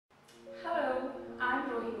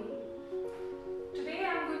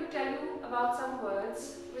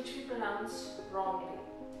pronounced wrongly.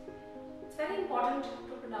 It's very important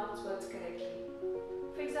to pronounce words correctly.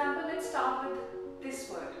 For example, let's start with this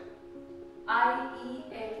word,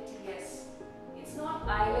 IELTS. It's not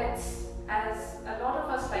IELTS as a lot of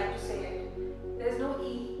us like to say it. There's no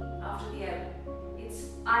E after the L. It's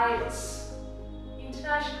IELTS,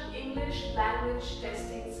 International English Language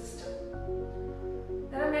Testing System.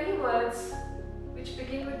 There are many words which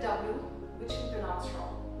begin with W which we pronounce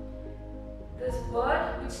wrong. This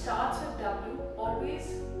word which starts with W always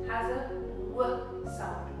has a W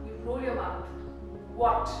sound. You roll your mouth.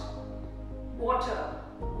 What, water,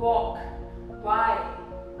 walk, why,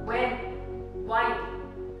 when, wine.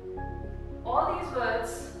 All these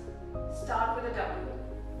words start with a W.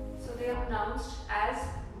 So they are pronounced as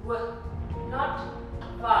W, not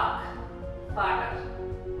Vak, Vater.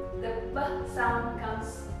 The B sound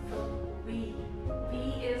comes from V.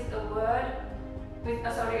 V is a word with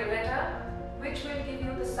a letter which will give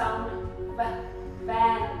you the sound V.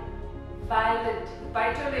 Van, violent,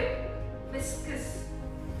 bite your lip, viscous,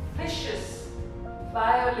 vicious,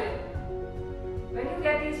 violin. When you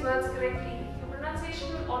get these words correctly, your pronunciation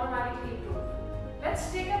will automatically improve.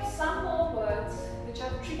 Let's take up some more words which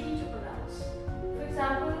are tricky to pronounce. For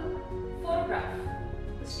example, photograph.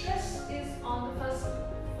 The stress is on the first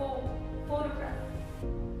syllable, photograph.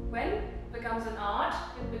 When becomes an art,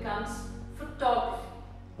 it becomes photography.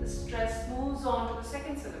 The stress moves on to the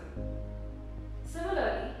second syllable.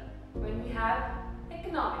 Similarly, when we have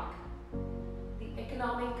economic, the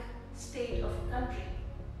economic state of a country,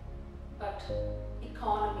 but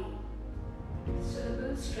economy,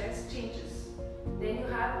 syllable stress changes. Then you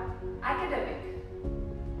have academic,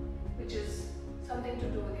 which is something to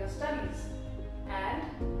do with your studies, and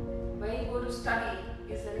where you go to study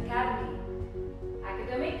is an academy.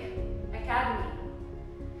 Academic, academy.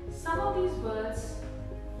 Some of these words,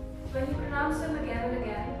 when you pronounce them again and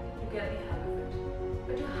again, you get the